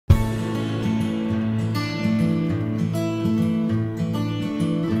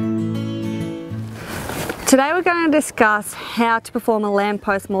Today we're going to discuss how to perform a lamb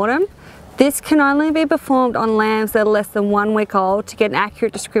post-mortem. This can only be performed on lambs that are less than 1 week old to get an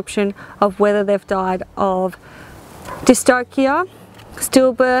accurate description of whether they've died of dystocia,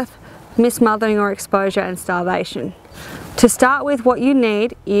 stillbirth, mismothering or exposure and starvation. To start with, what you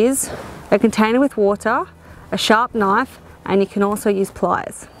need is a container with water, a sharp knife, and you can also use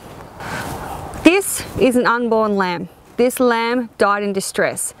pliers. This is an unborn lamb. This lamb died in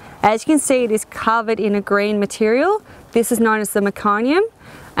distress. As you can see, it is covered in a green material. This is known as the meconium,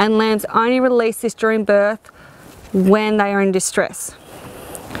 and lambs only release this during birth when they are in distress.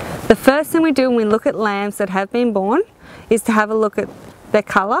 The first thing we do when we look at lambs that have been born is to have a look at their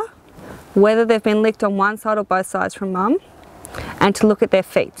colour, whether they've been licked on one side or both sides from mum, and to look at their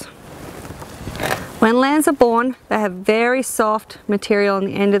feet. When lambs are born, they have very soft material on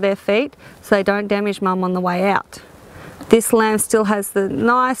the end of their feet so they don't damage mum on the way out. This lamb still has the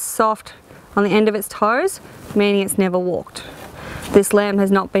nice soft on the end of its toes, meaning it's never walked. This lamb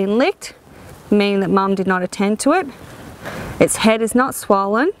has not been licked, meaning that mum did not attend to it. Its head is not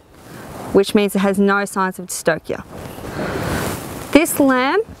swollen, which means it has no signs of dystocia. This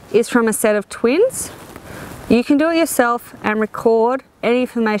lamb is from a set of twins. You can do it yourself and record any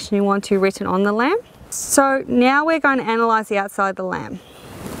information you want to written on the lamb. So now we're going to analyse the outside of the lamb.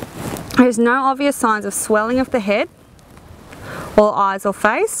 There's no obvious signs of swelling of the head, or eyes or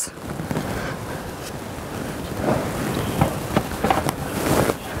face.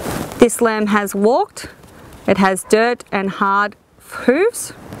 This lamb has walked. It has dirt and hard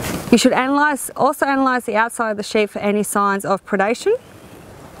hooves. You should also analyse the outside of the sheep for any signs of predation.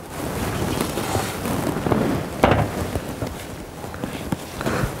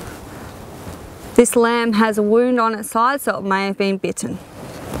 This lamb has a wound on its side, so it may have been bitten.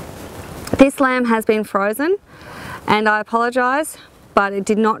 This lamb has been frozen, and I apologise, but it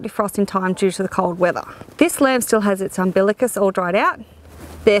did not defrost in time due to the cold weather. This lamb still has its umbilicus all dried out,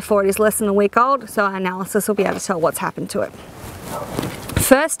 therefore it is less than a week old, so our analysis will be able to tell what's happened to it.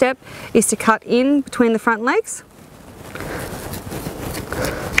 First step is to cut in between the front legs.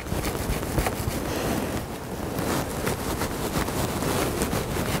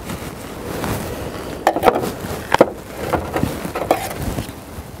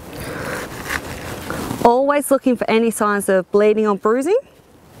 Always looking for any signs of bleeding or bruising.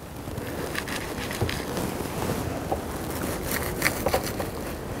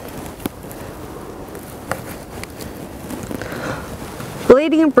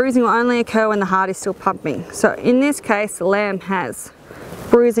 Bleeding and bruising will only occur when the heart is still pumping. So in this case, the lamb has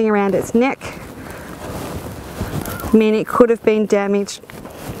bruising around its neck, meaning it could have been damaged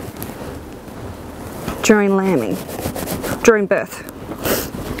during lambing, during birth.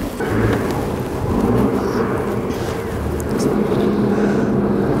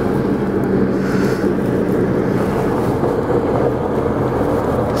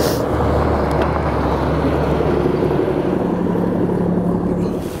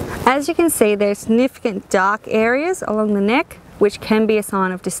 As you can see, there are significant dark areas along the neck, which can be a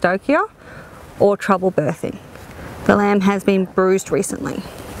sign of dystocia or trouble birthing. The lamb has been bruised recently.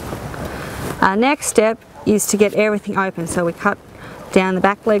 Our next step is to get everything open, so we cut down the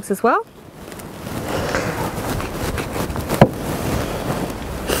back legs as well.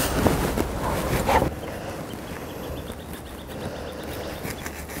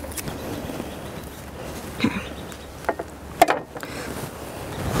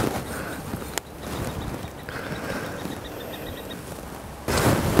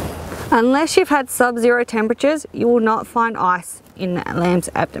 Unless you've had sub-zero temperatures, you will not find ice in that lamb's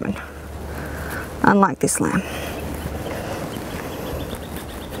abdomen, unlike this lamb.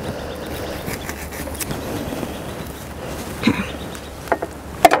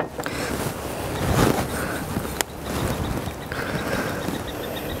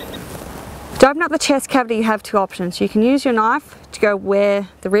 To open up the chest cavity, you have two options. You can use your knife to go where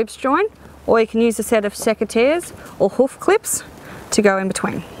the ribs join, or you can use a set of secateurs or hoof clips to go in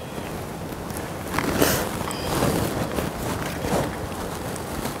between.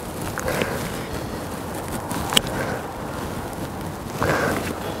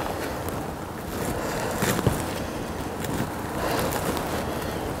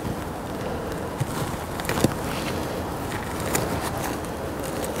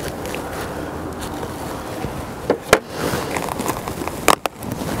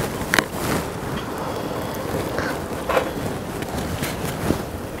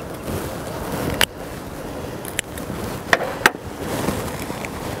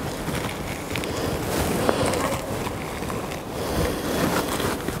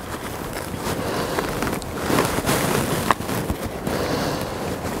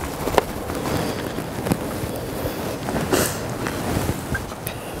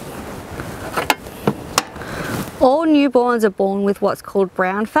 newborns are born with what's called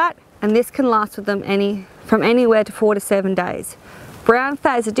brown fat, and this can last with them from anywhere to 4 to 7 days. Brown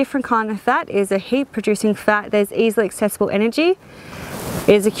fat is a different kind of fat. It is a heat-producing fat. There's easily accessible energy.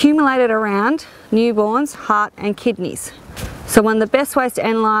 It is accumulated around newborns' heart and kidneys. So one of the best ways to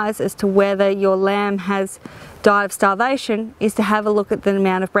analyse as to whether your lamb has died of starvation is to have a look at the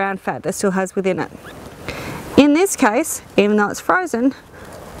amount of brown fat that still has within it. In this case, even though it's frozen,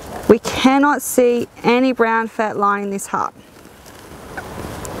 we cannot see any brown fat lining this heart.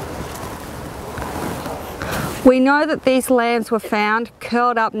 We know that these lambs were found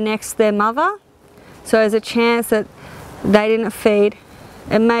curled up next to their mother, so there's a chance that they didn't feed.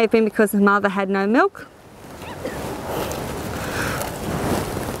 It may have been because the mother had no milk.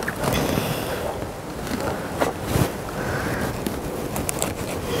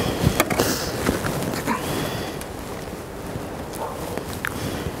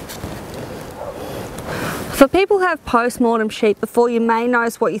 For people who have post-mortem sheep before, you may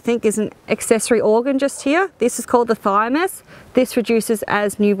notice what you think is an accessory organ just here. This is called the thymus. This reduces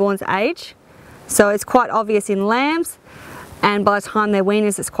as newborns age. So it's quite obvious in lambs, and by the time they're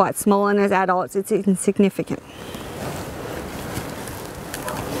weaners it's quite small, and as adults it's insignificant.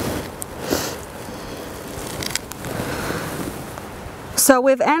 So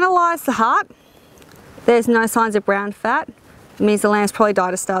we've analysed the heart. There's no signs of brown fat. It means the lamb's probably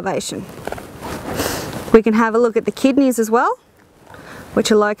died of starvation. We can have a look at the kidneys as well,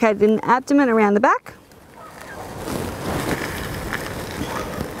 which are located in the abdomen around the back.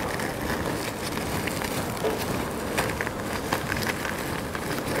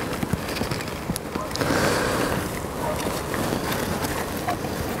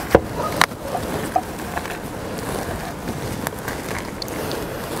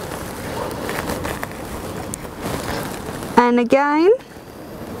 And again,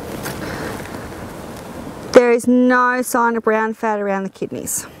 there is no sign of brown fat around the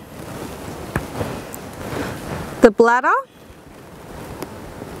kidneys. The bladder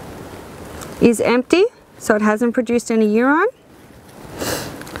is empty, so it hasn't produced any urine.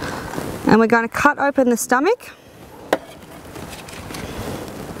 And we're going to cut open the stomach.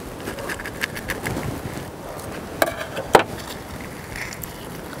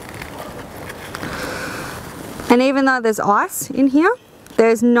 And even though there's ice in here,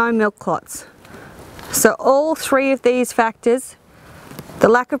 there's no milk clots. So all three of these factors, the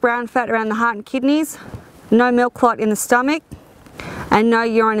lack of brown fat around the heart and kidneys, no milk clot in the stomach, and no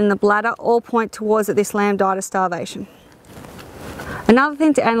urine in the bladder, all point towards that this lamb died of starvation. Another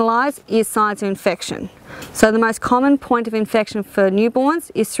thing to analyse is signs of infection. So the most common point of infection for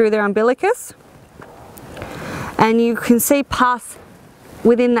newborns is through their umbilicus. And you can see pus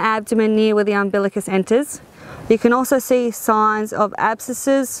within the abdomen near where the umbilicus enters. You can also see signs of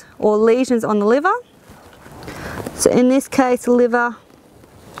abscesses or lesions on the liver. So in this case, the liver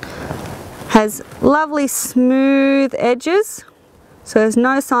has lovely smooth edges, so there's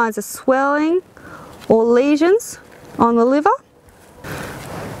no signs of swelling or lesions on the liver.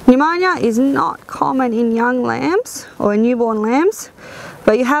 Pneumonia is not common in young lambs or in newborn lambs,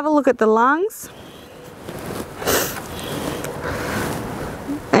 but you have a look at the lungs.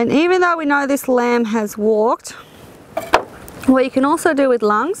 And even though we know this lamb has walked, what you can also do with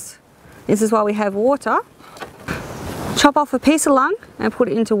lungs, this is why we have water, chop off a piece of lung and put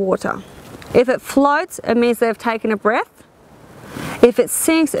it into water. If it floats, it means they've taken a breath. If it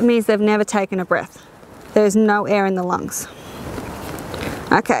sinks, it means they've never taken a breath. There's no air in the lungs.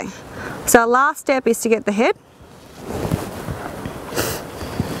 Okay, so our last step is to get the head.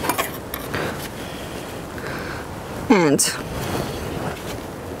 And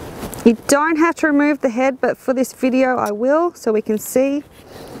you don't have to remove the head, but for this video I will, so we can see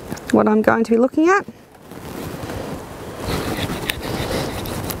what I'm going to be looking at.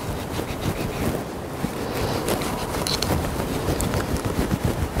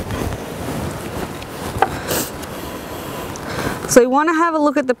 So we want to have a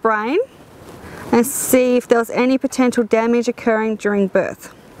look at the brain and see if there was any potential damage occurring during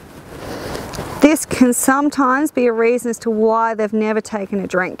birth. This can sometimes be a reason as to why they've never taken a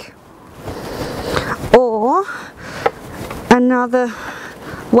drink. Or another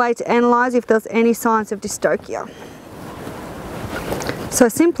way to analyse if there's any signs of dystocia. So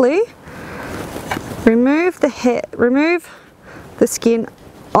simply remove the head, remove the skin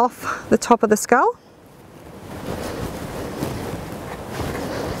off the top of the skull.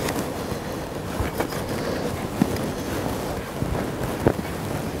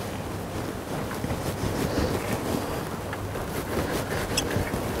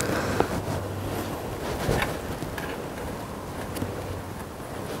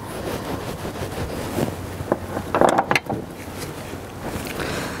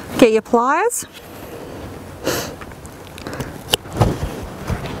 Get your pliers.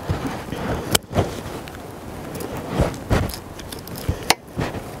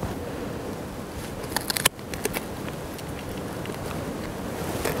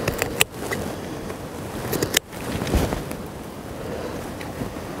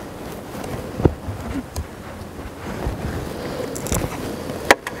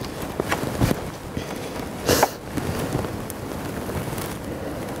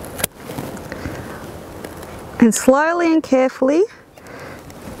 And slowly and carefully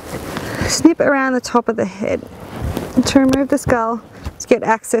snip around the top of the head to remove the skull to get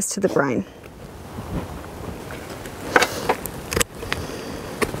access to the brain.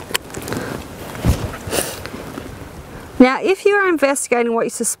 Now, if you are investigating what you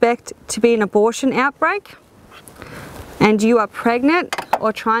suspect to be an abortion outbreak and you are pregnant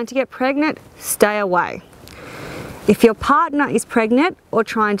or trying to get pregnant, stay away. If your partner is pregnant or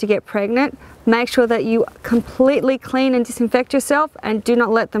trying to get pregnant, make sure that you completely clean and disinfect yourself and do not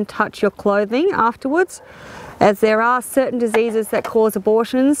let them touch your clothing afterwards, as there are certain diseases that cause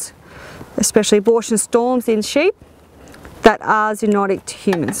abortions, especially abortion storms in sheep, that are zoonotic to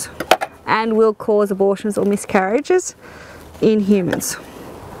humans and will cause abortions or miscarriages in humans.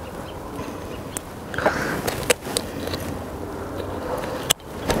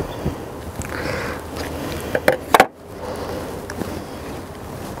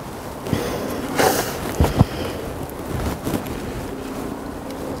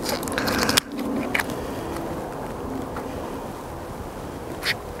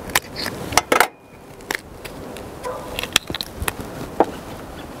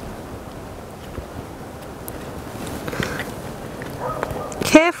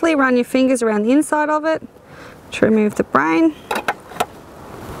 Carefully run your fingers around the inside of it to remove the brain.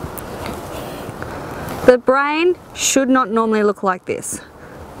 The brain should not normally look like this.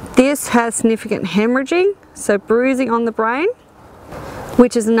 This has significant hemorrhaging, so bruising on the brain,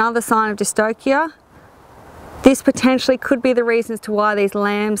 which is another sign of dystocia. This potentially could be the reasons to why this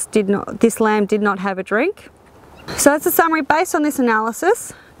lamb did not have a drink. So as a summary, based on this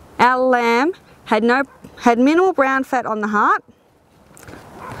analysis, our lamb had minimal brown fat on the heart,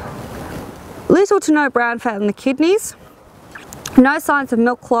 little to no brown fat in the kidneys, no signs of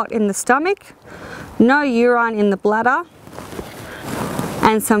milk clot in the stomach, no urine in the bladder,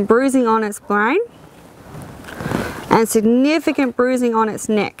 and some bruising on its brain, and significant bruising on its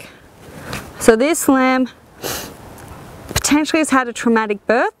neck. So this lamb potentially has had a traumatic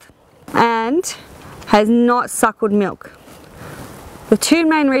birth and has not suckled milk. The two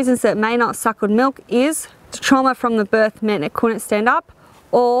main reasons that it may not suckled milk is the trauma from the birth meant it couldn't stand up,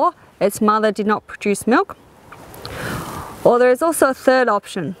 or its mother did not produce milk. Or there is also a third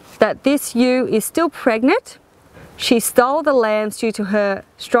option, that this ewe is still pregnant, she stole the lambs due to her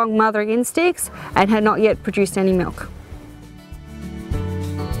strong mothering instincts and had not yet produced any milk.